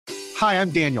Hi,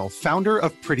 I'm Daniel, founder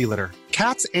of Pretty Litter.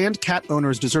 Cats and cat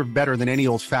owners deserve better than any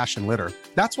old-fashioned litter.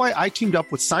 That's why I teamed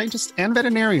up with scientists and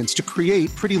veterinarians to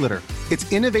create Pretty Litter.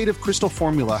 Its innovative crystal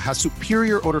formula has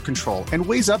superior odor control and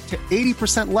weighs up to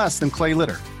 80% less than clay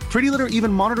litter. Pretty Litter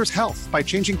even monitors health by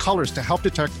changing colors to help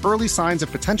detect early signs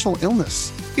of potential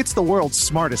illness. It's the world's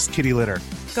smartest kitty litter.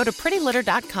 Go to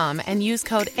prettylitter.com and use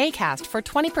code ACAST for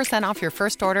 20% off your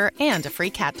first order and a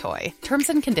free cat toy. Terms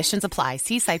and conditions apply.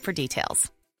 See site for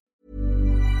details.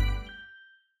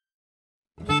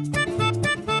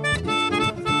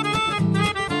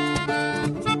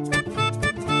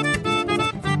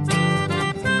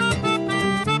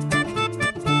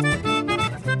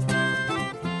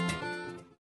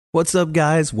 What's up,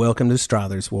 guys? Welcome to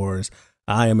Strathers Wars.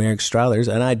 I am Eric Strathers,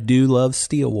 and I do love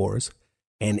Steele Wars.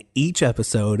 And each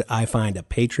episode, I find a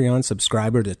Patreon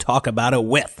subscriber to talk about it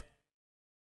with.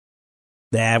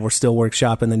 We're still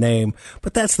workshopping the name,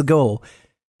 but that's the goal.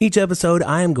 Each episode,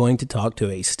 I am going to talk to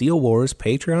a Steele Wars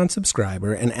Patreon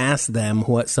subscriber and ask them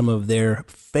what some of their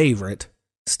favorite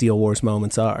Steele Wars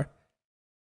moments are.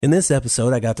 In this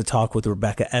episode, I got to talk with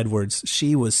Rebecca Edwards.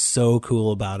 She was so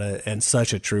cool about it and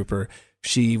such a trooper.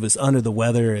 She was under the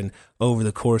weather, and over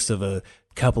the course of a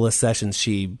couple of sessions,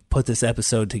 she put this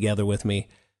episode together with me.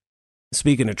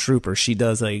 Speaking of trooper, she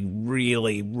does a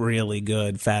really, really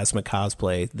good Phasma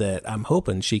cosplay that I'm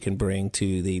hoping she can bring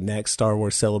to the next Star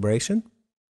Wars celebration.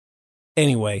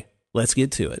 Anyway, let's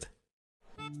get to it.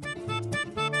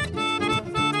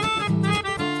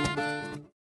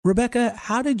 Rebecca,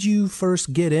 how did you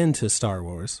first get into Star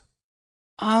Wars?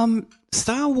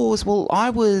 Star Wars, well, I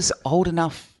was old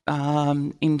enough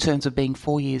in terms of being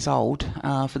 4 years old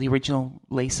for the original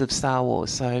release of Star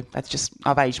Wars. So that's just,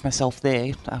 I've aged myself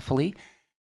there fully.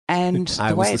 And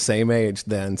I was the same age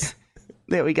then.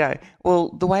 There we go. Well,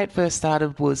 the way it first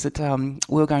started was that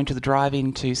we were going to the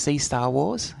drive-in to see Star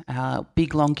Wars.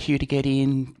 Big, long queue to get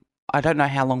in. I don't know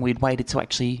how long we'd waited to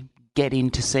actually get in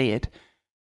to see it.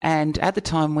 And at the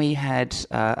time, we had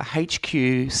a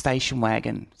HQ station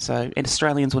wagon. So and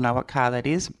Australians will know what car that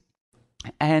is.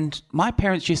 And my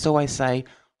parents used to always say,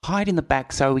 hide in the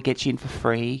back so we get you in for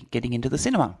free getting into the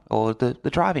cinema or the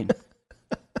drive-in.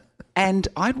 And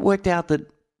I'd worked out that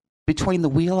between the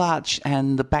wheel arch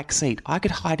and the back seat, I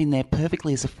could hide in there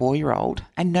perfectly as a 4-year-old,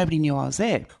 and nobody knew I was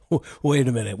there. Wait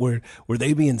a minute. Were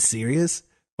they being serious?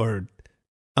 Or,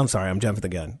 I'm sorry, I'm jumping the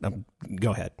gun.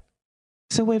 Go ahead.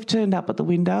 So we've turned up at the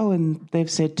window, and they've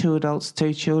said 2 adults,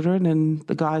 2 children, and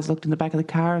the guys looked in the back of the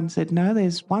car and said, no,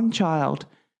 there's 1 child.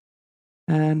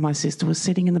 And my sister was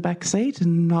sitting in the back seat,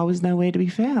 and I was nowhere to be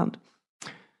found.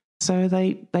 So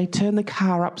they turned the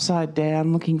car upside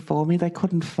down looking for me. They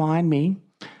couldn't find me.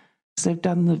 So they've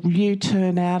done the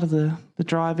U-turn out of the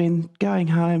drive-in, going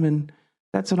home, and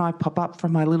that's when I pop up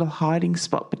from my little hiding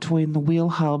spot between the wheel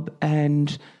hub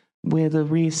and where the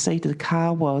rear seat of the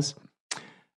car was.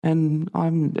 And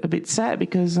I'm a bit sad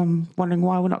because I'm wondering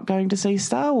why we're not going to see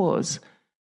Star Wars.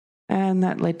 And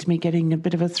that led to me getting a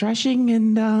bit of a thrashing,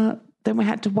 and then we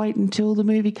had to wait until the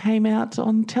movie came out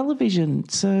on television.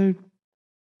 So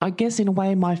I guess in a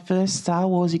way my first Star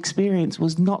Wars experience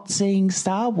was not seeing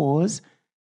Star Wars.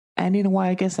 And in a way,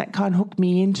 I guess that kind of hooked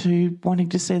me into wanting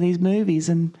to see these movies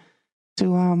and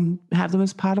to have them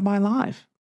as part of my life.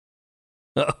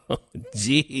 Oh,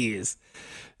 jeez.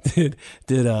 Did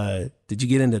you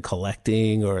get into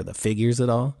collecting or the figures at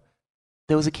all?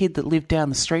 There was a kid that lived down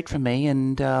the street from me,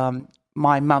 and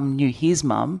my mum knew his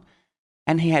mum,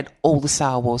 and he had all the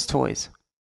Star Wars toys.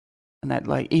 And that,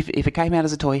 like, if it came out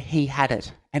as a toy, he had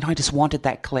it, and I just wanted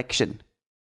that collection.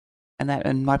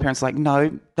 And my parents were like,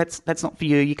 no, that's not for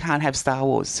you. You can't have Star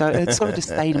Wars. So it sort of just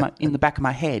stayed in the back of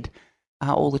my head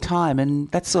all the time, and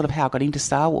that's sort of how I got into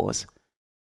Star Wars.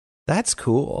 That's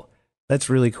cool. That's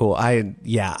really cool.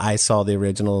 I saw the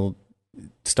original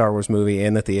Star Wars movie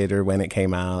in the theater when it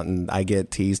came out, and I get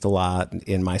teased a lot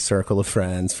in my circle of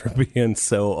friends for being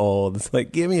so old. It's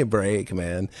like, give me a break,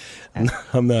 man.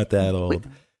 I'm not that old.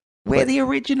 We're the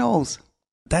originals.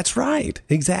 That's right.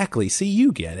 Exactly. See,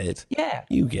 you get it. Yeah.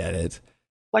 You get it.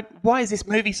 Like, why is this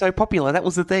movie so popular? That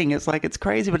was the thing. It's like, it's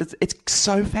crazy, but it's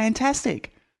so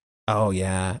fantastic. Oh,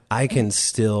 yeah. I can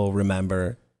still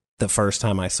remember the first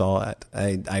time I saw it.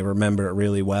 I remember it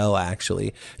really well,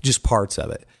 actually. Just parts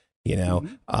of it, you know.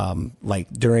 Mm-hmm.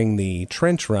 Like during the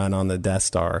trench run on the Death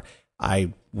Star,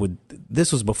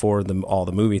 this was before all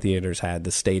the movie theaters had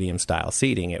the stadium style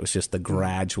seating. It was just the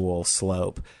gradual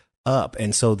slope up,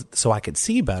 and so I could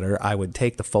see better, I would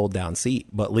take the fold down seat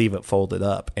but leave it folded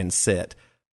up and sit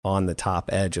on the top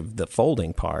edge of the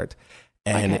folding part.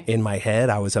 And in my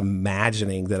head I was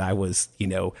imagining that I was, you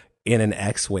know, in an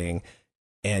X-wing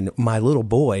And my little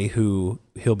boy, who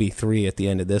he'll be 3 at the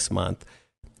end of this month,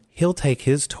 he'll take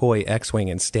his toy X-Wing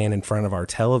and stand in front of our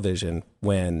television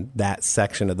when that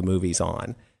section of the movie's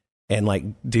on, and like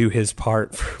do his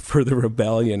part for the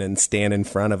rebellion and stand in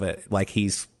front of it like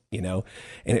he's, and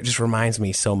it just reminds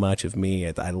me so much of me.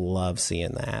 I love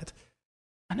seeing that.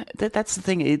 I know, that's the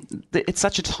thing. It's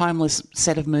such a timeless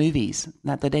set of movies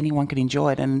that anyone can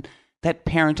enjoy it. And that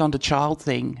parent onto child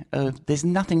thing, there's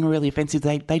nothing really offensive.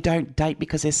 They don't date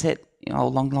because they're set a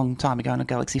long, long time ago in a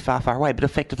galaxy far, far away, but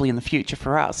effectively in the future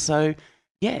for us. So,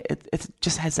 yeah, it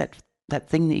just has that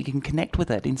thing that you can connect with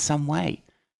it in some way.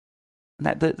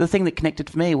 The thing that connected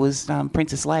for me was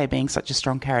Princess Leia being such a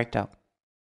strong character.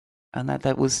 And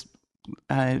that was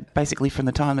basically from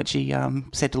the time that she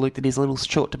said to Luke that he's a little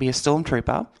short to be a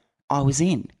stormtrooper, I was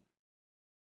in.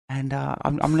 And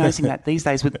I'm noticing that these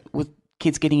days with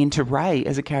kids getting into Rey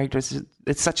as a character,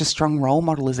 it's such a strong role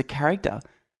model as a character.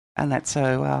 And that's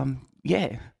so,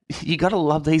 you got to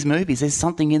love these movies. There's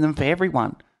something in them for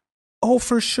everyone. Oh,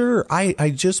 for sure.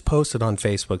 I just posted on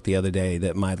Facebook the other day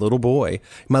that my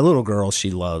little girl,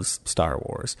 she loves Star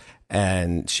Wars,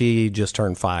 and she just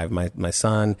turned 5. My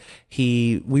son,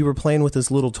 we were playing with his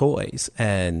little toys,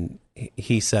 and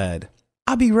he said,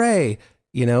 "I'll be Rey."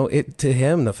 To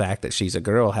him, the fact that she's a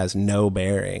girl has no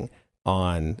bearing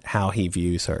on how he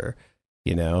views her,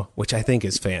 which I think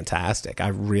is fantastic. I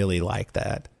really like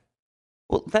that.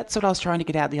 Well, that's what I was trying to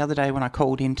get out the other day when I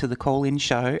called into the call-in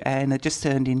show, and it just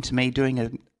turned into me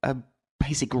doing a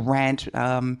basic rant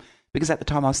because at the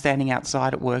time I was standing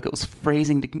outside at work. It was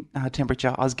freezing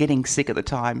temperature. I was getting sick at the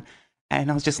time, and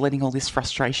I was just letting all this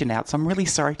frustration out. So I'm really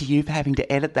sorry to you for having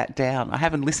to edit that down. I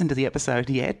haven't listened to the episode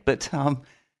yet, but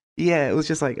it was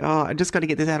just like, I just got to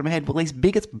get this out of my head. Well, these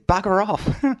bigots bugger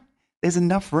off. There's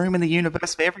enough room in the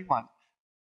universe for everyone.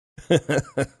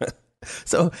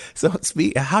 So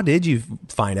how did you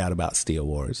find out about Steele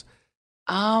Wars?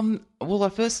 Well, I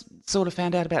first sort of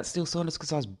found out about Steele Saunders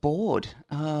because I was bored.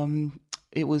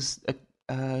 It was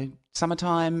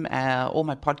summertime. All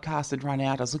my podcasts had run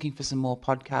out. I was looking for some more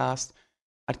podcasts.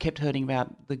 I'd kept hearing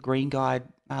about the Green Guide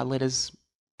letters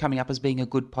coming up as being a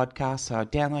good podcast, so I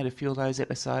downloaded a few of those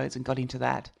episodes and got into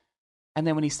that. And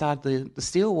then when he started the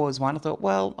Steele Wars one, I thought,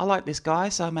 well, I like this guy,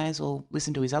 so I may as well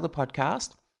listen to his other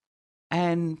podcast.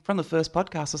 And from the first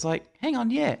podcast, I was like, hang on,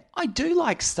 yeah, I do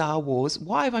like Star Wars.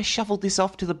 Why have I shuffled this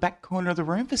off to the back corner of the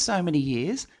room for so many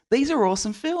years? These are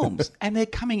awesome films, and they're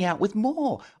coming out with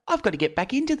more. I've got to get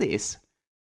back into this.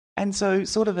 And so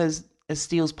sort of as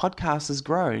Steele's podcast has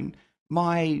grown,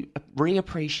 my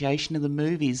reappreciation of the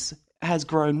movies has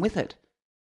grown with it.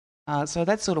 So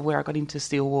that's sort of where I got into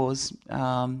Steele Wars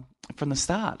from the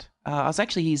start. I was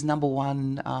actually his number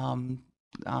one,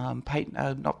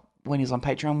 not when he was on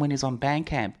Patreon, when he was on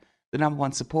Bandcamp, the number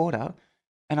one supporter.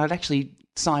 And I'd actually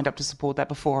signed up to support that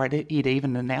before he'd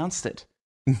even announced it.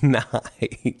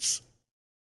 Nice.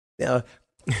 Now,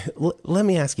 let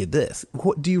me ask you this.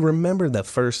 Do you remember the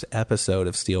first episode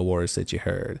of Steele Wars that you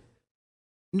heard?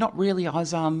 Not really. I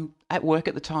was at work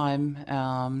at the time,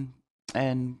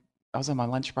 and I was on my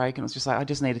lunch break, and it was just like, I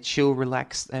just need to chill,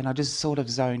 relax, and I just sort of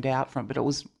zoned out from it. But it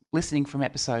was listening from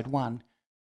episode 1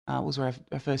 was where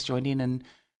I first joined in, and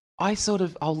I'll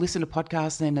listen to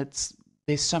podcasts, and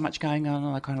there's so much going on,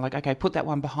 and I kind of like, okay, put that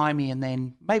one behind me, and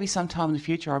then maybe sometime in the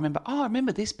future I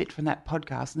remember this bit from that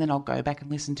podcast, and then I'll go back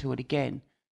and listen to it again.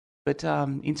 But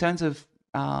in terms of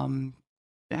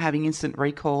having instant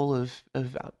recall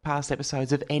of past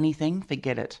episodes of anything,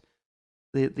 forget it.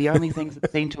 The only things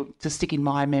that seem to stick in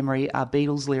my memory are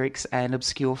Beatles lyrics and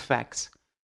obscure facts.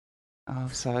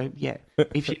 So, yeah,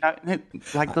 if you know,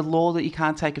 like the law that you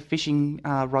can't take a fishing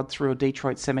rod through a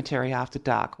Detroit cemetery after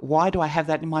dark. Why do I have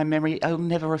that in my memory? It'll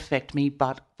never affect me,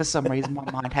 but for some reason my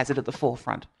mind has it at the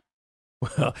forefront.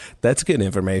 Well, that's good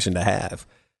information to have.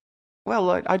 Well,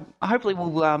 I hopefully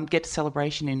we'll get to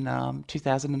Celebration in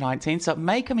 2019, so it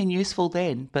may come in useful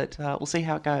then, but we'll see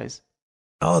how it goes.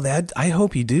 Oh, I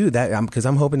hope you do that, because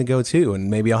I'm hoping to go too, and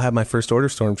maybe I'll have my First Order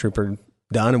Stormtrooper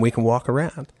done and we can walk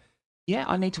around. Yeah,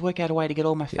 I need to work out a way to get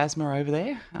all my Phasma over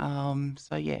there.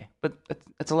 So yeah, but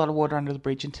it's a lot of water under the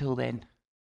bridge until then.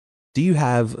 Do you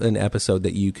have an episode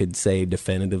that you could say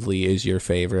definitively is your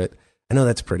favorite? I know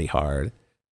that's pretty hard.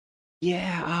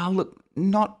 Yeah, look,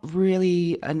 not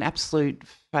really an absolute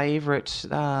favorite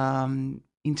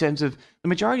in terms of the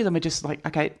majority of them are just like,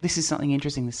 okay, this is something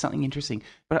interesting, there's something interesting.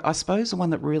 But I suppose the one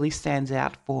that really stands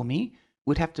out for me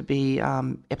would have to be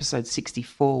episode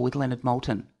 64 with Leonard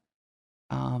Maltin.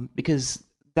 Because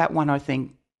that one, I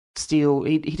think, Steele,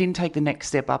 he didn't take the next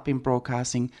step up in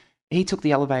broadcasting. He took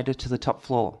the elevator to the top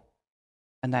floor.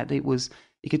 And that it was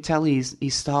you could tell his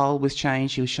style was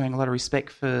changed. He was showing a lot of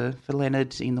respect for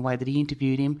Leonard in the way that he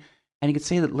interviewed him. And you could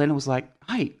see that Leonard was like,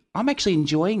 hey, I'm actually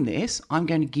enjoying this. I'm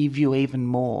going to give you even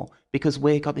more because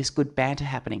we've got this good banter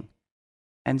happening.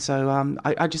 And so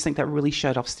I just think that really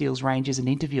showed off Steele's range as an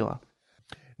interviewer.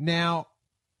 Now,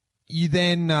 you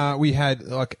then, we had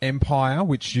like Empire,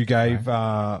 which you gave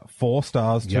 4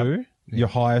 stars to, your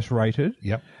highest rated.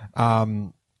 Yep. I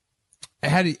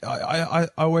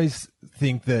always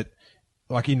think that,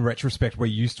 like, in retrospect, we're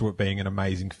used to it being an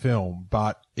amazing film,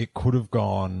 but it could have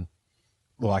gone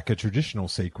like a traditional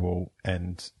sequel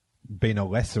and been a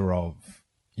lesser of,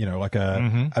 you know, like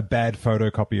a bad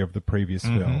photocopy of the previous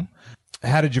film.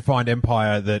 How did you find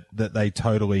Empire that they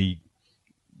totally,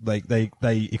 like,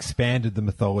 they expanded the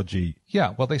mythology?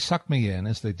 Yeah, well, they sucked me in,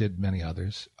 as they did many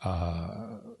others,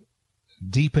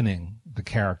 deepening the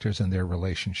characters and their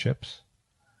relationships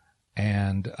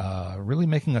and really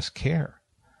making us care.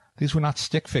 These were not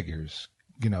stick figures,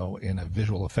 you know, in a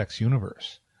visual effects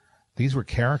universe. These were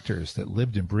characters that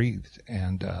lived and breathed,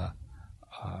 and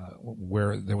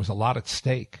where there was a lot at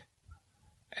stake,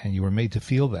 and you were made to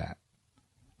feel that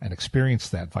and experience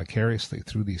that vicariously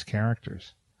through these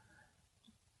characters.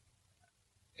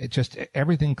 It just,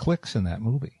 everything clicks in that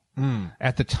movie.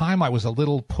 At the time, I was a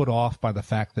little put off by the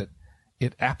fact that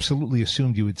it absolutely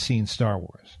assumed you had seen Star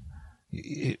Wars.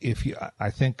 I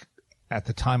think at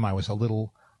the time I was a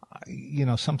little, you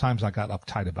know, sometimes I got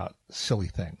uptight about silly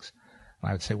things.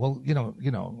 I would say, well, you know,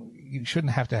 you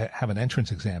shouldn't have to have an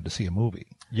entrance exam to see a movie.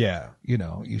 Yeah. You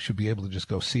know, you should be able to just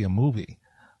go see a movie.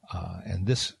 And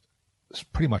this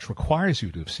pretty much requires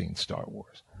you to have seen Star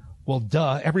Wars. Well,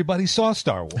 duh, everybody saw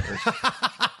Star Wars.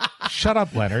 Shut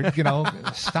up, Leonard. You know,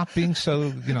 stop being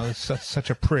so, you know, such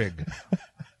a prig.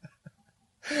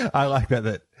 I like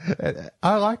that.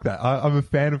 I like that. I'm a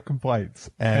fan of complaints.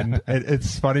 And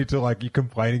it's funny to, like, you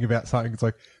complaining about something. It's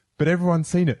like, but everyone's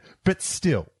seen it. But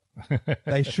still.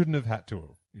 They shouldn't have had to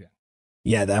have.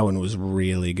 Yeah, that one was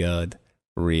really good.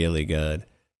 Really good.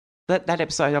 That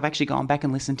episode, I've actually gone back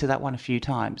and listened to that one a few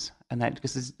times, and that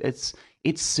because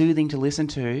it's soothing to listen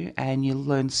to, and you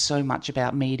learn so much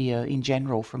about media in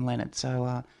general from Leonard.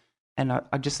 So, and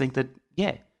I just think that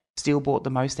Steele brought the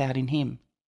most out in him.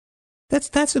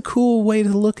 That's a cool way to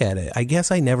look at it. I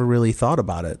guess I never really thought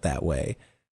about it that way.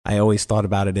 I always thought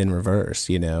about it in reverse,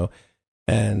 you know,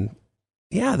 and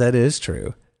yeah, that is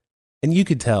true. And you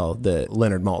could tell that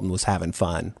Leonard Maltin was having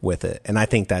fun with it. And I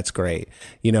think that's great,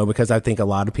 you know, because I think a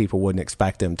lot of people wouldn't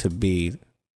expect him to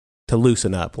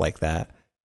loosen up like that.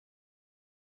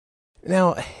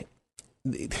 Now,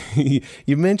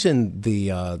 you mentioned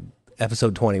the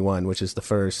episode 21, which is the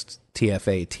first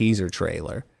TFA teaser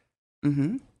trailer.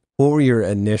 Mm-hmm. What were your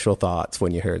initial thoughts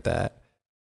when you heard that?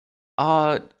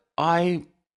 I,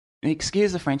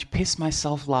 excuse the French, pissed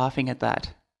myself laughing at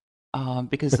that.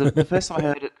 Because the first time I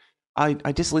heard it,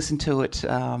 I just listened to it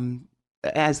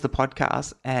as the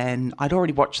podcast, and I'd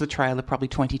already watched the trailer probably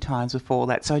 20 times before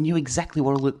that, so I knew exactly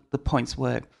what all the points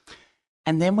were.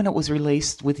 And then when it was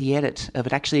released with the edit of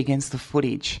it actually against the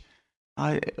footage,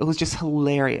 it was just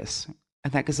hilarious.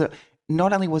 And that because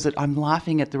not only was it, I'm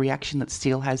laughing at the reaction that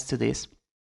Steele has to this.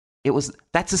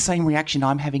 That's the same reaction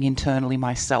I'm having internally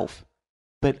myself,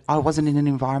 but I wasn't in an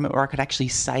environment where I could actually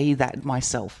say that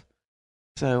myself.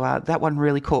 So that one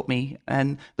really caught me.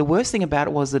 And the worst thing about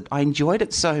it was that I enjoyed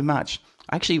it so much.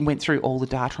 I actually went through all the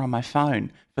data on my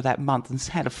phone for that month and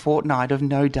had a fortnight of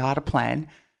no data plan.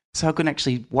 So I couldn't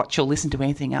actually watch or listen to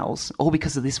anything else, all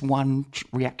because of this one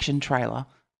reaction trailer.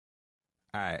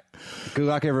 All right. Good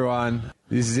luck, everyone.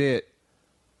 This is it.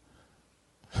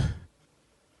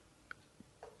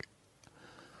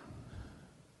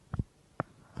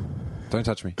 Don't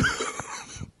touch me.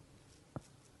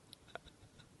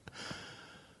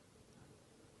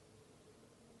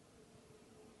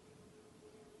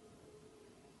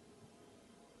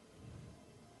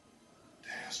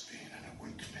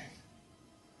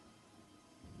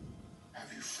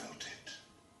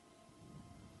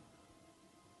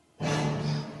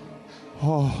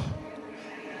 Oh.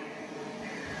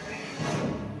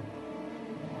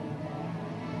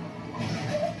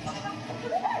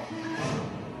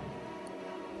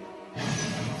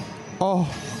 Oh.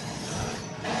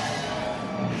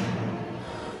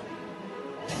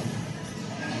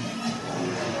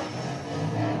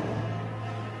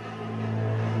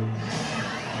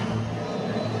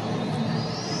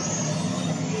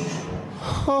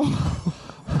 Oh.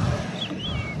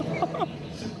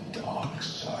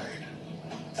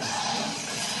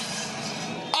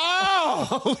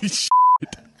 Holy shit.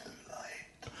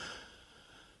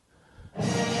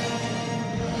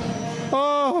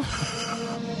 Oh.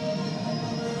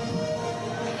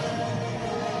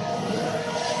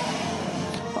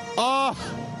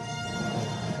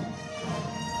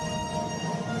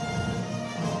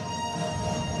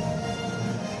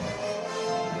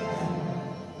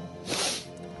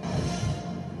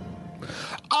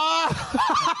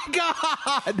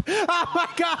 God! Oh my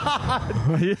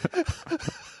God! Do you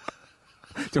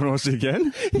want to watch it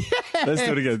again? Yeah. Let's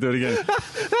do it again. Do it again.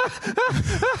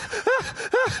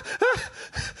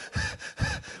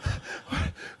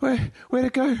 Where'd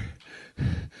it go?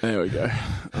 There we go.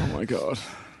 Oh my God.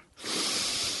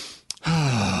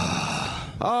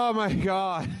 Oh my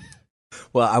God.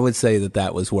 Well, I would say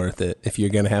that was worth it. If you're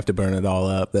going to have to burn it all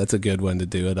up, that's a good one to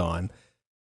do it on.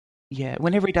 Yeah,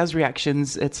 whenever he does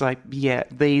reactions, it's like, yeah,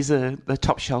 these are the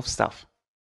top shelf stuff.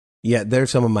 Yeah, they're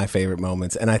some of my favorite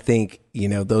moments. And I think,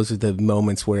 those are the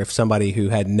moments where if somebody who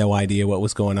had no idea what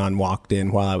was going on walked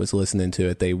in while I was listening to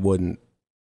it, they wouldn't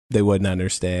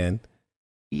understand.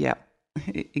 Yeah,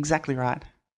 exactly right.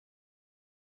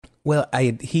 Well,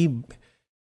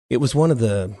 it was one of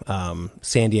the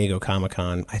San Diego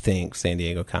Comic-Con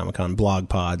blog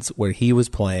pods where he was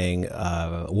playing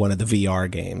one of the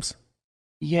VR games.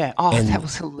 Yeah. Oh, and that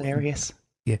was hilarious.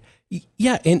 Yeah.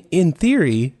 Yeah. And in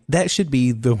theory, that should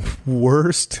be the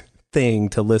worst thing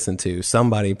to listen to.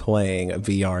 Somebody playing a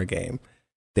VR game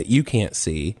that you can't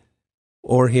see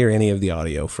or hear any of the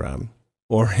audio from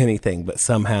or anything. But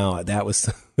somehow that was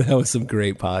some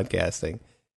great podcasting.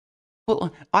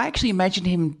 Well, I actually imagined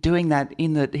him doing that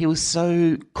in that he was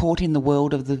so caught in the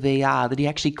world of the VR that he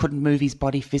actually couldn't move his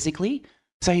body physically.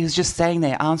 So he was just standing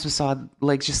there, arms beside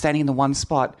legs, just standing in the one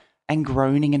spot and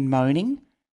groaning and moaning,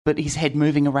 but his head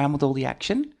moving around with all the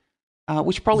action,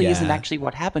 which probably isn't actually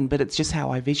what happened, but it's just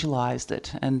how I visualized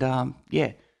it. And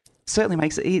certainly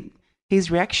makes it.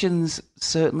 His reactions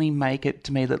certainly make it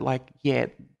to me that, like, yeah,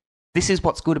 this is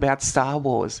what's good about Star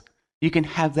Wars. You can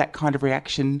have that kind of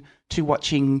reaction to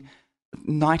watching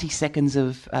 90 seconds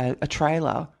of a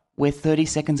trailer where 30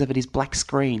 seconds of it is black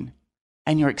screen,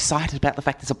 and you're excited about the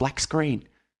fact there's a black screen.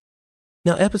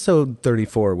 Now, episode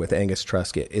 34 with Angus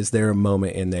Truscott, is there a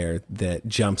moment in there that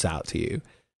jumps out to you?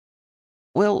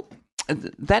 Well,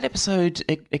 that episode,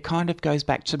 it kind of goes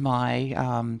back to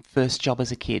my first job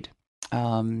as a kid.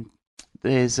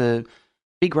 There's a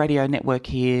big radio network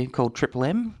here called Triple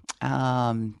M,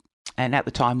 and at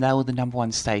the time they were the number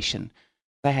one station.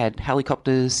 They had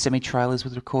helicopters, semi-trailers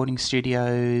with recording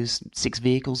studios, 6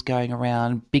 vehicles going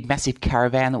around, big massive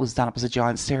caravan that was done up as a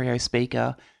giant stereo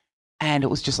speaker, and it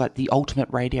was just like the ultimate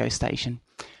radio station.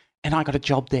 And I got a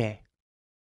job there.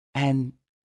 And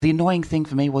the annoying thing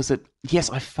for me was that, yes,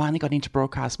 I finally got into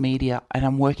broadcast media and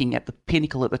I'm working at the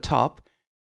pinnacle at the top,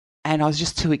 and I was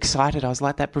just too excited. I was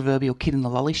like that proverbial kid in the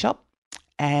lolly shop,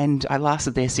 and I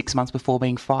lasted there 6 months before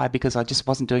being fired because I just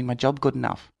wasn't doing my job good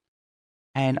enough.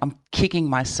 And I'm kicking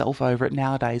myself over it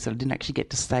nowadays that I didn't actually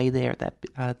get to stay there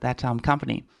at that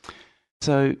company.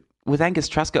 So with Angus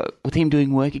Truscott, with him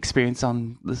doing work experience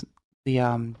on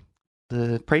the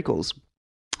prequels,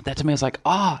 that to me was like,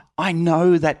 I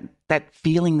know that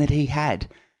feeling that he had.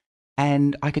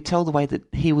 And I could tell the way that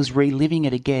he was reliving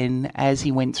it again as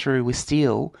he went through with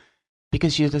Steel,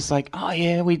 because you're just like,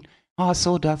 I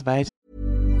saw Darth Vader.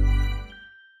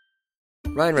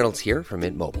 Ryan Reynolds here from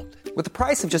Mint Mobile. With the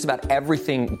price of just about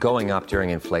everything going up during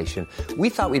inflation, we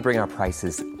thought we'd bring our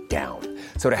prices down.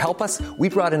 So to help us, we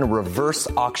brought in a reverse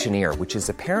auctioneer, which is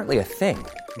apparently a thing.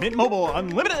 Mint Mobile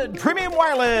Unlimited Premium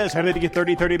Wireless. How to get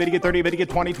 30, 30, bit to get 30, bit to get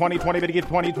 20, 20, 20, bit to get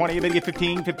 20, 20, bit to get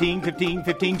 15, 15, 15,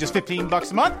 15, just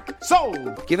 $15 a month?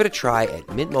 Sold! Give it a try at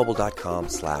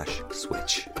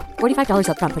mintmobile.com/switch. $45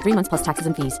 up front for 3 months plus taxes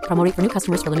and fees. Promo rate for new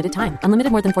customers for limited time.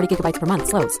 Unlimited more than 40 gigabytes per month.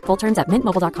 Slows full terms at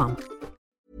mintmobile.com.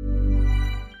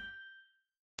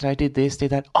 I did this,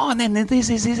 did that. Oh, and then this.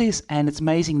 And it's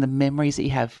amazing the memories that you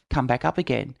have come back up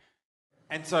again.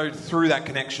 And so through that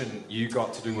connection, you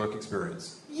got to do work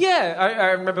experience? Yeah,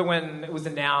 I remember when it was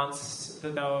announced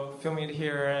that they were filming it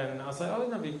here, and I was like,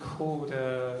 wouldn't that be cool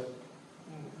to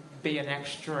be an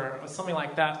extra or something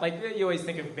like that? Like, you always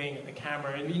think of being at the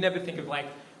camera, and you never think of, like,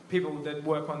 people that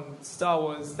work on Star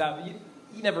Wars that you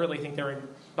never really think they're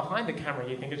behind the camera.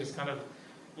 You think it's just kind of,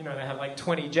 they have like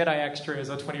 20 Jedi extras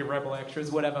or 20 Rebel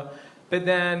extras, whatever. But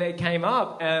then it came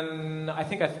up, and I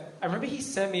think I remember he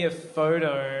sent me a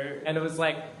photo, and it was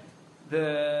like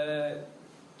the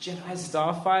Jedi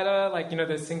Starfighter, like,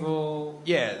 the single...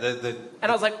 Yeah, the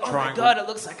and I was like, oh triangle. my God, it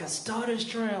looks like a Star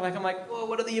Destroyer. Like, I'm like, whoa,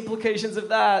 what are the implications of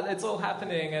that? It's all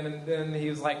happening. And then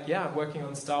he was like, yeah, I'm working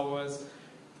on Star Wars.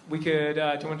 We could, do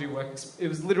you want to do work... It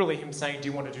was literally him saying, do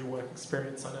you want to do work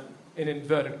experience on it? In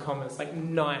inverted commas, like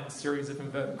 9 series of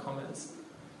inverted commas.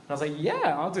 And I was like,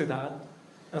 yeah, I'll do that.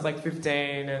 I was like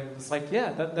 15, and it's like,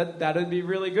 yeah, that'd be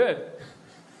really good.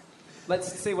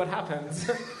 Let's see what happens.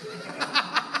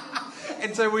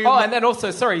 And so and then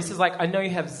also, sorry, he says, like, I know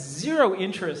you have zero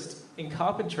interest in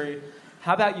carpentry.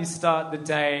 How about you start the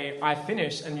day I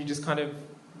finish, and you just kind of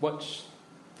watch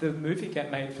the movie get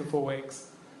made for 4 weeks.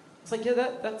 It's like, yeah,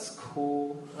 that's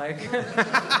cool. Like,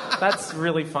 that's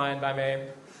really fine by me.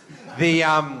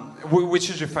 Which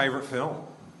is your favourite film?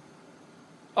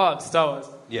 Oh, Star Wars.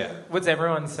 Yeah. What's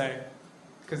everyone say?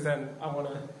 Because then I want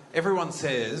to... Everyone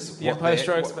says... The Empire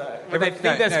Strikes Back.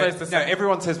 Supposed to say. No,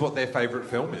 everyone says what their favourite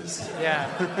film is. Yeah.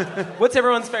 What's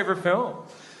everyone's favourite film?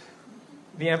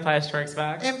 The Empire Strikes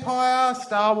Back. Empire,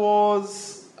 Star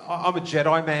Wars... I'm a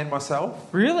Jedi man myself.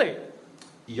 Really?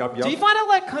 Yup. Do you find it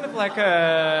like kind of like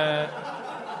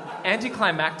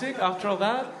anticlimactic after all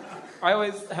that? I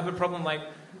always have a problem like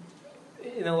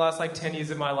in the last like 10 years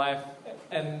of my life,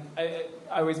 and I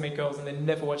always meet girls and they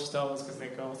never watch Star Wars because they're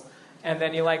girls. And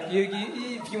then you're like,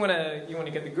 if you want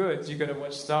to get the goods, you got to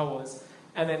watch Star Wars.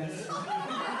 And then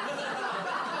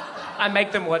I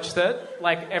make them watch that,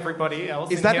 like everybody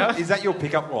else. Is that your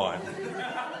pickup line?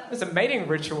 It's a mating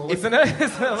ritual, isn't it?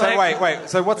 So wait.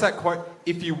 So what's that quote?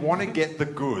 If you want to get the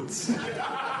goods,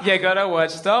 you gotta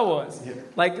watch Star Wars. Yeah.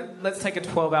 Like, let's take a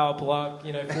 12-hour block,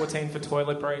 14 for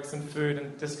toilet breaks and food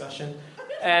and discussion,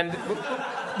 and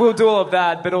we'll do all of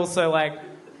that. But also, like,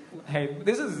 hey,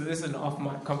 this is an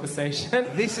off-mic conversation.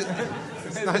 This is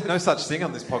no such thing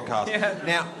on this podcast. Yeah.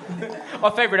 Now,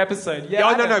 our favourite episode. Yeah.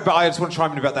 No. But I just want to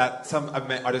chime in about that.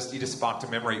 You just sparked a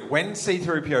memory when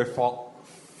C-3PO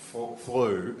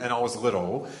flew and I was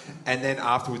little, and then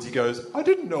afterwards he goes, I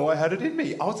didn't know I had it in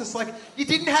me. I was just like, you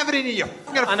didn't have it in you.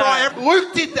 I'm going to fry it.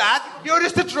 Luke did that. You're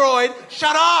just a droid.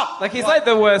 Shut up. Like, he's like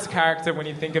the worst character when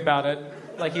you think about it.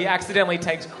 Like, he accidentally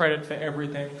takes credit for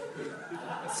everything.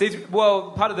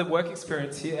 Well, part of the work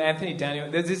experience here, Anthony Daniel,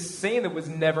 there's this scene that was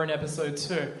never in episode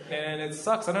 2, and it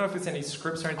sucks. I don't know if it's any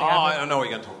scripts or anything. I know what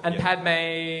you're going to talk about. And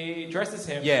Padme dresses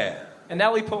him. Yeah. And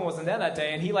Natalie Portman wasn't there that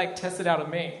day, and he, like, tested out on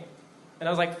me. And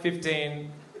I was like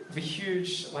 15, with a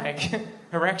huge, like,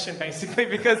 erection, basically,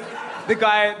 because the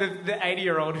guy, the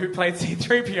 80-year-old who played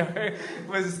C-3PO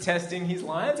was testing his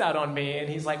lines out on me, and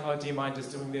he's like, oh, do you mind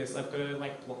just doing this? I've got to,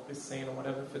 like, block this scene or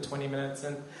whatever for 20 minutes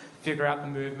and figure out the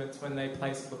movements when they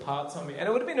place the parts on me. And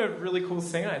it would have been a really cool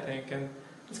scene, I think, and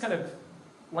it's kind of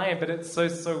lame, but it's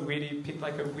so weird. He picked,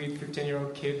 like, a weird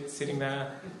 15-year-old kid sitting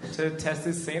there to test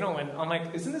this scene on. And I'm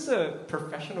like, isn't this a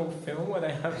professional film where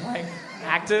they have, like,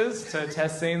 actors to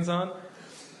test scenes on?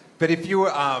 But if you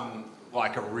were,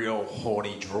 like, a real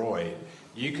horny droid,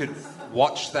 you could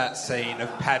watch that scene of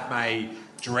Padme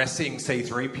dressing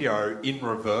C-3PO in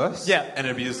reverse. Yeah. And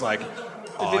it'd be just like,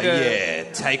 oh,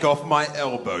 yeah, take off my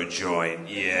elbow joint,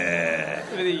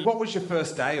 yeah. What was your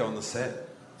first day on the set?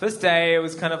 First day, it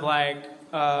was kind of like,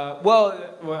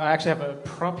 well, I actually have a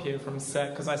prop here from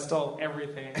set because I stole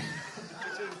everything.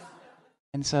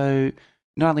 And so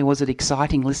not only was it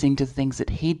exciting listening to the things that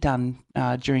he'd done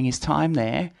during his time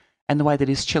there and the way that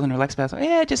he's chill and relaxed about it,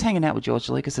 yeah, just hanging out with George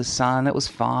Lucas' son, it was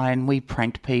fine, we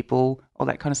pranked people, all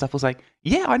that kind of stuff. I was like,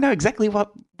 yeah, I know exactly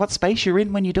what space you're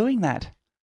in when you're doing that.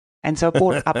 And so it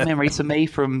brought up memories for me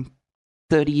from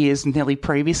 30 years nearly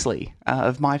previously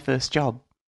of my first job.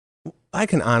 I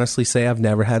can honestly say I've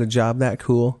never had a job that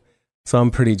cool, so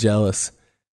I'm pretty jealous.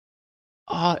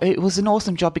 It was an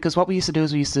awesome job because what we used to do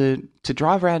is we used to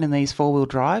drive around in these four-wheel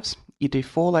drives. You do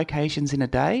 4 locations in a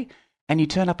day, and you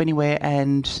turn up anywhere,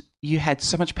 and you had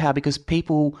so much power because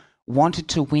people wanted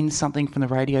to win something from the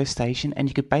radio station, and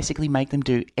you could basically make them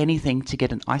do anything to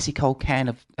get an icy cold can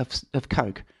of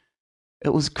Coke.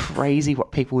 It was crazy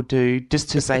what people would do just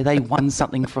to say they won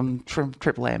something from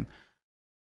Triple M.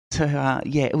 So,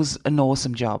 yeah, it was an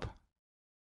awesome job.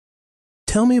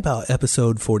 Tell me about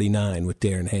episode 49 with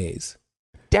Darren Hayes.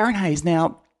 Darren Hayes,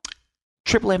 now,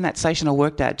 Triple M, that station I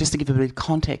worked at, just to give a bit of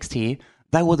context here,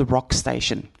 they were the rock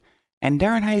station. And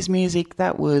Darren Hayes' music,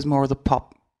 that was more of the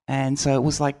pop. And so it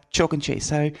was like chalk and cheese.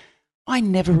 So I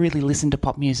never really listened to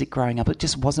pop music growing up. It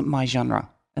just wasn't my genre.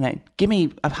 And then give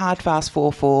me a hard, fast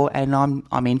 4/4 and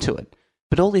I'm into it.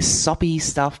 But all this soppy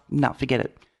stuff, no, forget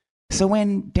it. So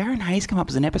when Darren Hayes came up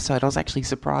as an episode, I was actually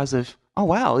surprised of, oh,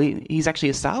 wow, he's actually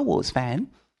a Star Wars fan.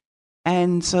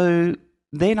 And so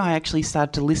then I actually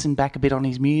started to listen back a bit on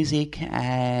his music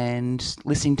and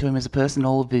listening to him as a person,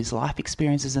 all of his life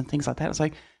experiences and things like that. I was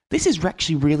like, this is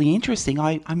actually really interesting.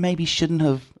 I maybe shouldn't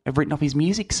have written off his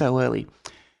music so early.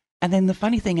 And then the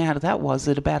funny thing out of that was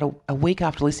that about a week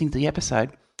after listening to the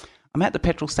episode, I'm at the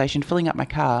petrol station filling up my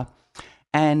car,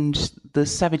 and the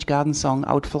Savage Garden song,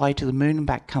 I Would Fly to the Moon and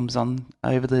Back, comes on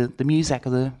over the music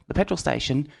of the petrol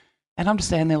station. And I'm just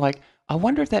standing there like, I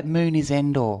wonder if that moon is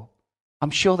Endor.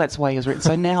 I'm sure that's why it was written.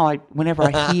 So now whenever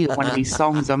I hear one of these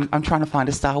songs, I'm trying to find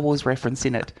a Star Wars reference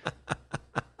in it.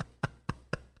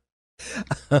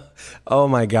 Oh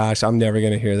my gosh, I'm never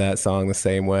going to hear that song the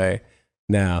same way.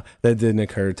 No, that didn't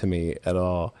occur to me at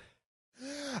all.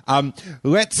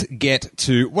 Let's get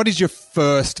to, what is your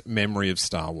first memory of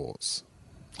Star Wars?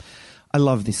 I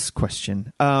love this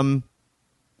question.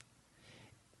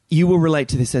 You will relate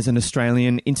to this as an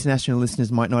Australian. International listeners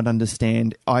might not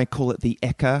understand. I call it the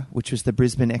ECA, which was the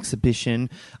Brisbane exhibition.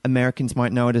 Americans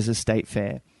might know it as a state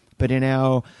fair. But in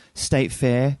our state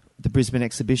fair, the Brisbane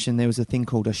exhibition, there was a thing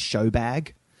called a show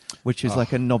bag, which was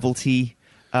like a novelty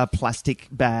plastic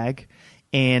bag.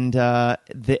 And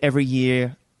every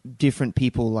year, different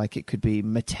people, like it could be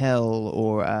Mattel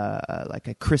or like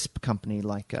a crisp company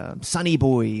like Sunny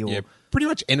Boy or... Yeah, pretty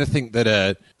much anything that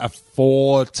a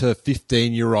 4 to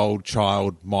 15-year-old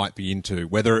child might be into,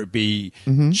 whether it be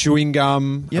chewing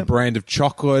gum, a brand of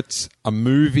chocolate, a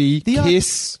movie,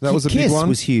 Kiss. That was a big one. Kiss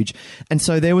was huge. And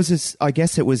so there was this, I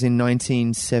guess it was in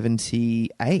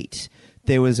 1978,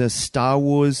 there was a Star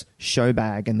Wars show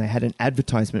bag and they had an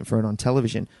advertisement for it on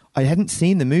television. I hadn't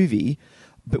seen the movie,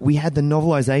 but we had the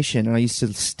novelization and I used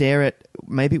to stare at,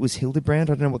 maybe it was Hildebrand,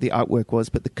 I don't know what the artwork was,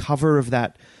 but the cover of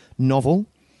that novel,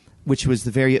 which was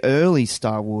the very early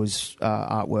Star Wars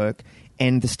artwork,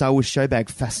 and the Star Wars show bag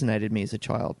fascinated me as a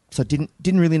child. So I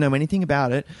didn't really know anything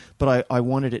about it, but I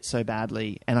wanted it so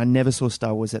badly, and I never saw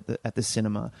Star Wars at the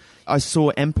cinema. I saw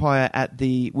Empire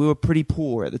we were pretty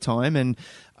poor at the time, and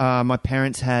my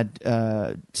parents had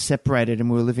separated, and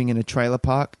we were living in a trailer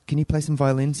park. Can you play some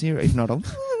violins here? If not, I'll...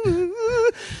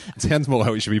 It sounds more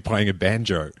like we should be playing a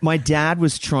banjo. My dad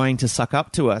was trying to suck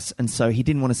up to us, and so he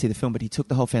didn't want to see the film, but he took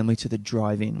the whole family to the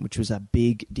drive-in, which was a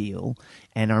big deal.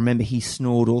 And I remember he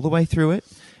snored all the way through it.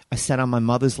 I sat on my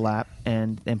mother's lap,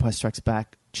 and Empire Strikes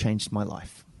Back changed my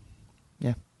life.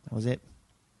 Yeah, that was it.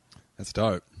 That's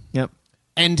dope. Yep.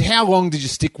 And how long did you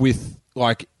stick with,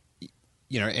 like,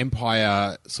 you know,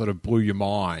 Empire sort of blew your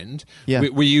mind? Yeah.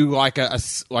 Were you like a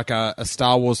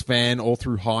Star Wars fan all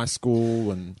through high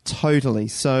school? And Totally.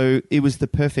 So it was the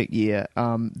perfect year.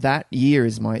 That year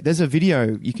is there's a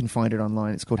video, you can find it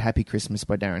online. It's called Happy Christmas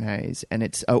by Darren Hayes. And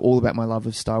it's all about my love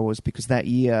of Star Wars, because that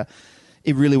year,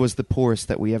 it really was the poorest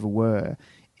that we ever were.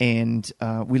 And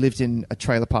we lived in a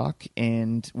trailer park,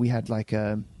 and we had like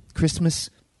a Christmas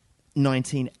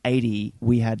 1980,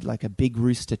 we had like a big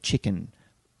rooster chicken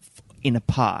in a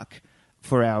park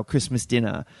for our Christmas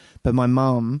dinner. But my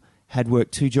mum had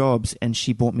worked 2 jobs and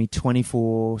she bought me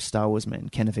 24 Star Wars men,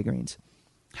 Kenner figurines.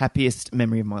 Happiest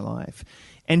memory of my life.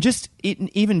 And just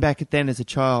even back then as a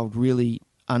child, really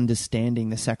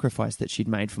understanding the sacrifice that she'd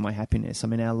made for my happiness. I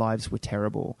mean, our lives were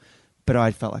terrible, but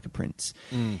I felt like a prince.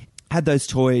 Had those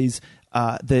toys.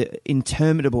 The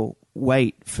interminable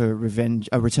wait for Return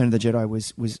of the Jedi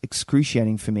was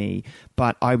excruciating for me,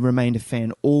 but I remained a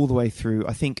fan all the way through.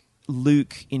 I think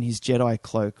Luke in his Jedi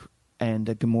cloak and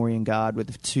a Gamorrean guard were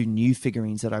the 2 new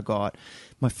figurines that I got.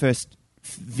 My first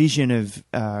vision of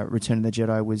Return of the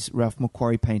Jedi was Ralph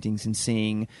McQuarrie paintings and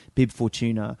seeing Bib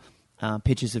Fortuna,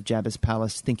 pictures of Jabba's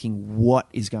palace, thinking, what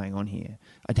is going on here?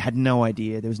 I had no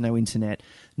idea. There was no internet,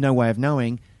 no way of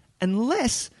knowing,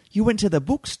 unless you went to the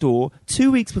bookstore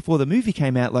 2 weeks before the movie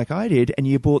came out like I did, and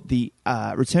you bought the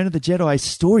Return of the Jedi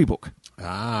storybook.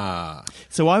 Ah.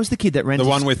 So I was the kid that rented... The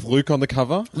one with Luke on the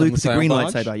cover? Luke with the green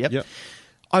lightsaber, yep.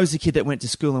 I was the kid that went to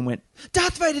school and went,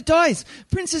 Darth Vader dies!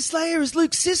 Princess Leia is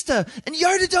Luke's sister! And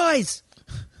Yoda dies!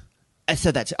 I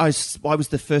said that. I was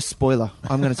the first spoiler.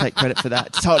 I'm going to take credit for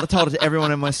that. I told it to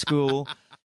everyone in my school.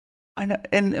 I know,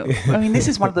 and I mean, this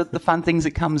is one of the fun things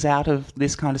that comes out of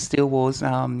this kind of Star Wars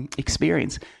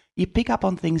experience. You pick up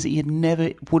on things that you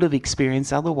never would have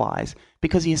experienced otherwise,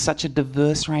 because he has such a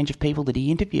diverse range of people that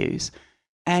he interviews.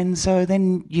 And so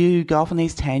then you go off on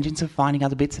these tangents of finding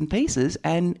other bits and pieces,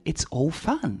 and it's all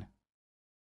fun.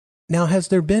 Now, has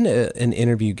there been an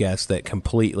interview guest that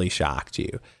completely shocked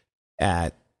you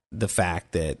at the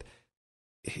fact that,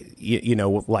 you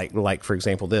know, like for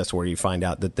example, this, where you find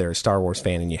out that they're a Star Wars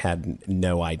fan and you had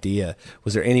no idea?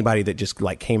 Was there anybody that just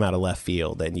like came out of left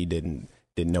field and you didn't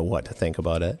know what to think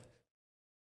about it?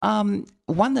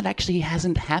 One that actually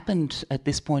hasn't happened at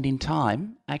this point in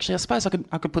time. Actually, I suppose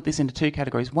I could put this into 2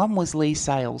 categories. One was Lee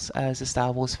Sales as a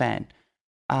Star Wars fan.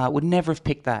 Would never have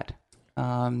picked that.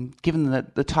 Given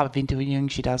the type of interviewing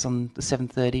she does on the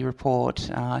 7:30 report,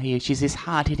 she's this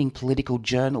hard-hitting political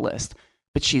journalist,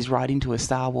 but she's right into her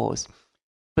Star Wars.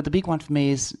 But the big one for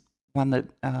me is one that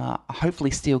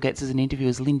hopefully Steele gets as an interview,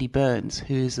 is Lindy Burns,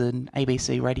 who's an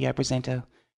ABC radio presenter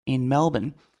in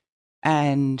Melbourne.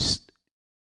 And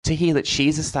to hear that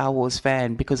she's a Star Wars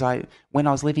fan, because when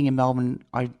I was living in Melbourne,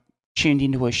 I tuned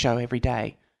into her show every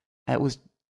day. It was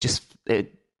just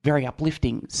very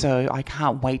uplifting. So I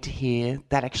can't wait to hear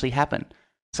that actually happen.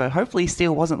 So hopefully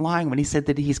Steele wasn't lying when he said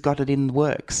that he's got it in the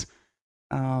works.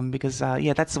 because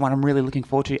that's the one I'm really looking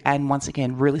forward to. And once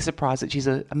again, really surprised that she's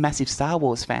a massive Star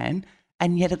Wars fan,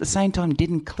 and yet at the same time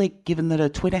didn't click, given that her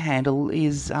Twitter handle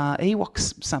is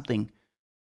Ewoks something.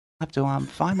 I have to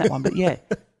find that one, but yeah,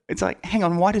 it's like, hang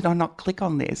on, why did I not click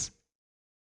on this?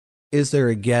 Is there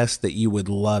a guest that you would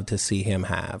love to see him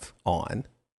have on?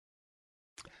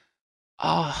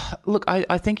 Oh, look,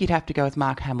 I think you'd have to go with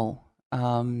Mark Hamill.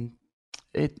 I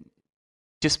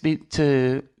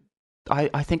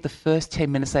think the first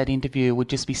 10 minutes of that interview would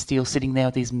just be Steele sitting there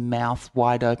with his mouth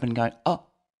wide open going,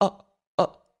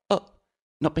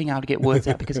 not being able to get words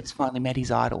out because he's finally met his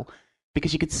idol.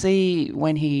 Because you could see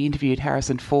when he interviewed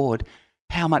Harrison Ford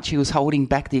how much he was holding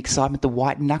back the excitement, the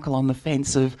white knuckle on the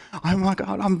fence of, oh my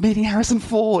God, I'm meeting Harrison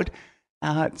Ford.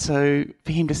 So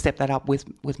for him to step that up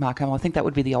with Mark Hamill, I think that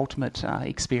would be the ultimate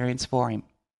experience for him.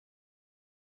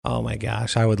 Oh my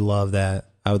gosh, I would love that.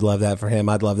 I would love that for him.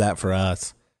 I'd love that for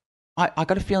us. I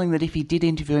got a feeling that if he did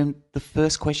interview him, the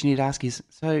first question he'd ask is,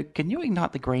 so can you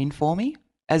ignite the green for me?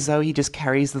 As though he just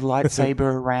carries the lightsaber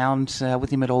around with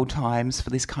him at all times for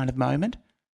this kind of moment.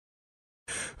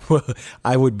 Well,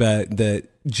 I would bet that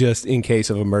just in case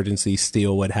of emergency,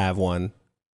 Steele would have one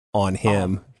on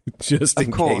him, just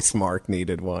in case Mark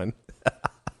needed one.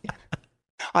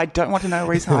 I don't want to know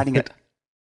where he's hiding it.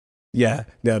 Yeah,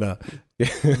 no.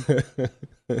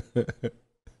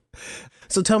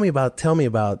 So tell me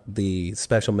about the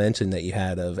special mention that you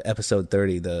had of episode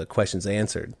 30, the questions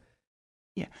answered.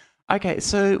 Yeah. Okay,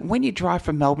 so when you drive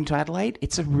from Melbourne to Adelaide,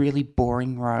 it's a really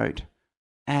boring road.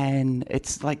 And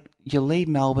it's like you leave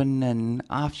Melbourne, and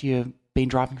after you've been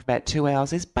driving for about 2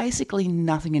 hours, there's basically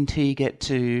nothing until you get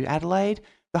to Adelaide.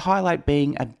 The highlight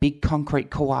being a big concrete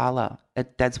koala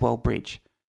at Dadswell Bridge.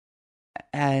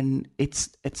 And it's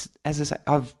as I say,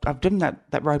 I've driven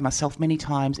that road myself many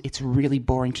times. It's really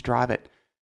boring to drive it.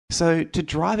 So to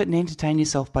drive it and entertain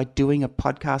yourself by doing a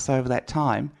podcast over that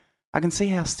time, I can see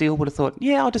how Steele would have thought,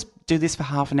 yeah, I'll just do this for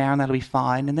half an hour and that'll be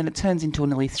fine. And then it turns into a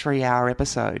nearly 3-hour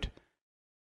episode.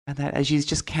 And that as he's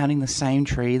just counting the same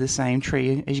tree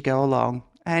as you go along.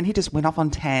 And he just went off on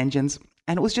tangents.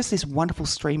 And it was just this wonderful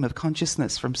stream of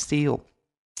consciousness from Steele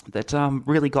that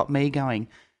really got me going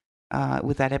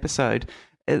with that episode.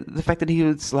 The fact that he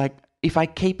was like, if I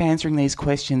keep answering these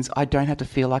questions, I don't have to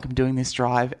feel like I'm doing this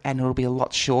drive, and it'll be a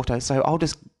lot shorter. So I'll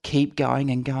just keep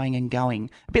going and going and going.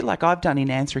 A bit like I've done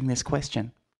in answering this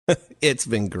question. It's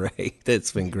been great.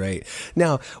 It's been great.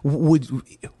 Now,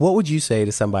 what would you say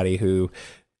to somebody who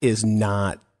is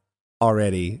not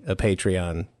already a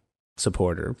Patreon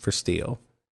supporter for Steele?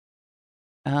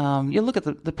 You look at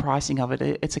the pricing of it.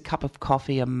 It's a cup of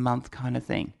coffee a month kind of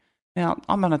thing. Now,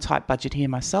 I'm on a tight budget here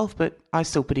myself, but I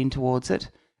still put in towards it.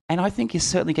 And I think you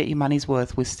certainly get your money's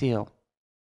worth with Steele.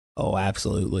 Oh,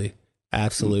 absolutely.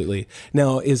 Absolutely.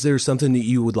 Now, is there something that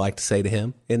you would like to say to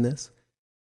him in this?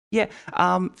 Yeah.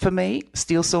 For me,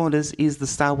 Steele Saunders is the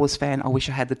Star Wars fan I wish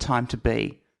I had the time to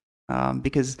be.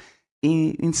 Because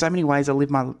in so many ways, I live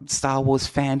my Star Wars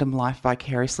fandom life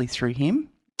vicariously through him.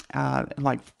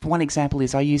 Like, for one example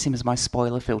is I use him as my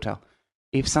spoiler filter.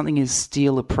 If something is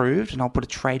Steele approved, and I'll put a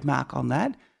trademark on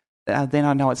that, then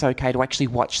I know it's okay to actually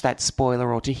watch that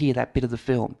spoiler or to hear that bit of the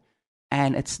film.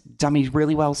 And it's done me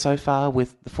really well so far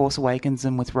with The Force Awakens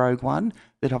and with Rogue One,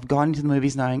 that I've gone into the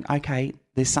movies knowing, okay,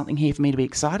 there's something here for me to be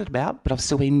excited about, but I've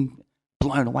still been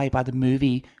blown away by the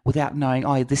movie without knowing,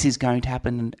 oh, this is going to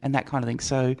happen and that kind of thing.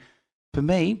 So for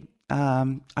me,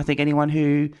 I think anyone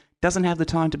who doesn't have the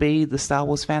time to be the Star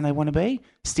Wars fan they want to be,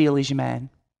 Steele is your man.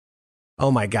 Oh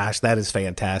my gosh, that is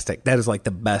fantastic. That is like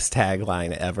the best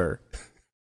tagline ever.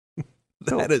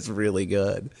 That is really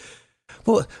good.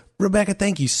 Well, Rebecca,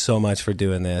 thank you so much for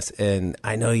doing this. And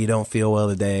I know you don't feel well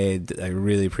today. I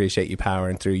really appreciate you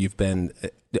powering through. You've been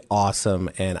awesome,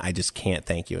 and I just can't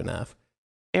thank you enough.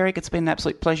 Eric, it's been an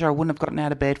absolute pleasure. I wouldn't have gotten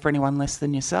out of bed for anyone less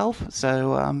than yourself.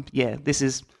 So,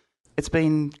 it's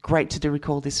been great to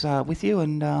record this with you,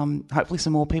 and hopefully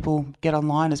some more people get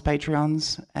online as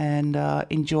Patreons and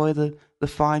enjoy the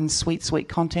fine, sweet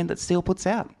content that Steele puts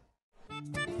out.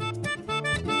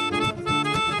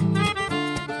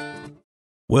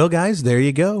 Well, guys, there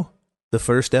you go. The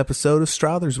first episode of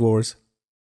Strothers Wars.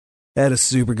 I had a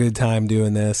super good time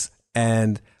doing this,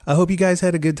 and I hope you guys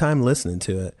had a good time listening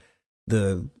to it.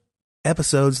 The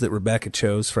episodes that Rebecca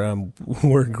chose from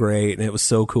were great, and it was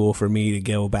so cool for me to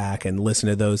go back and listen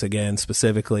to those again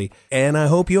specifically. And I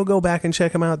hope you'll go back and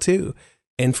check them out too.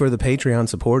 And for the Patreon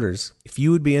supporters, if you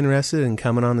would be interested in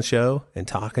coming on the show and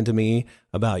talking to me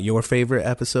about your favorite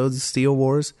episodes of Steele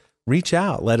Wars, reach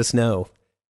out, let us know.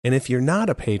 And if you're not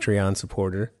a Patreon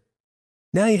supporter,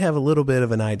 now you have a little bit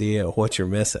of an idea of what you're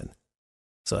missing.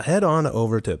 So head on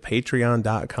over to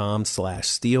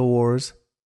patreon.com/SteelWars.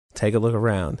 Take a look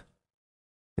around.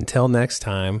 Until next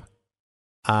time,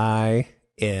 I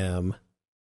am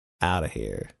out of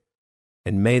here.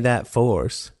 And may that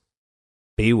force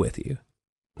be with you.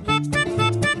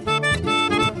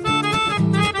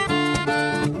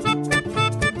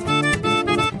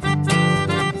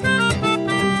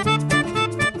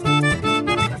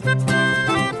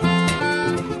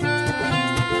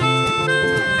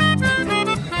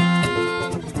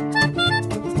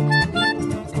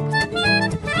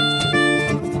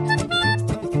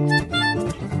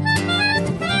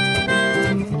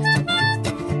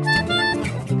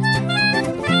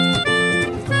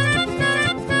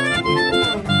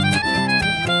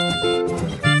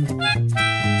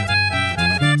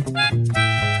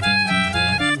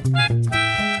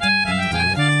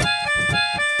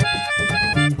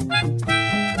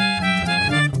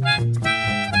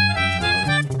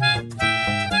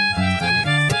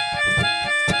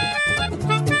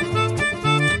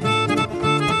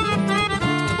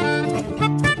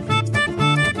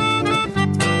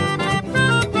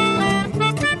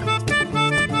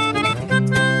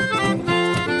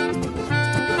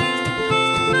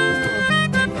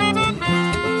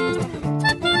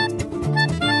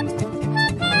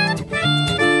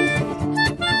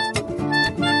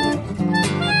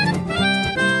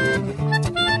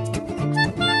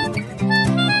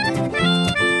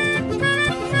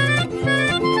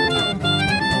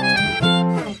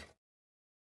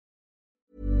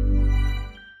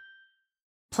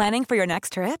 Planning for your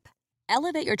next trip?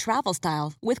 Elevate your travel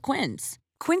style with Quince.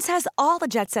 Quince has all the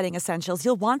jet-setting essentials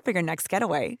you'll want for your next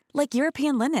getaway, like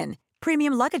European linen,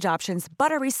 premium luggage options,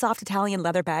 buttery soft Italian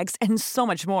leather bags, and so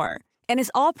much more. And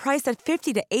is all priced at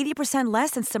 50 to 80%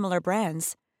 less than similar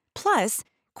brands. Plus,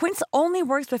 Quince only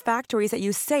works with factories that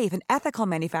use safe and ethical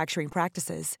manufacturing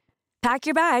practices. Pack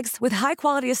your bags with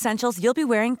high-quality essentials you'll be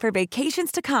wearing for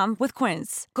vacations to come with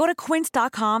Quince. Go to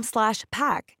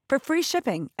quince.com/pack for free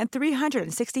shipping and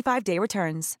 365-day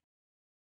returns.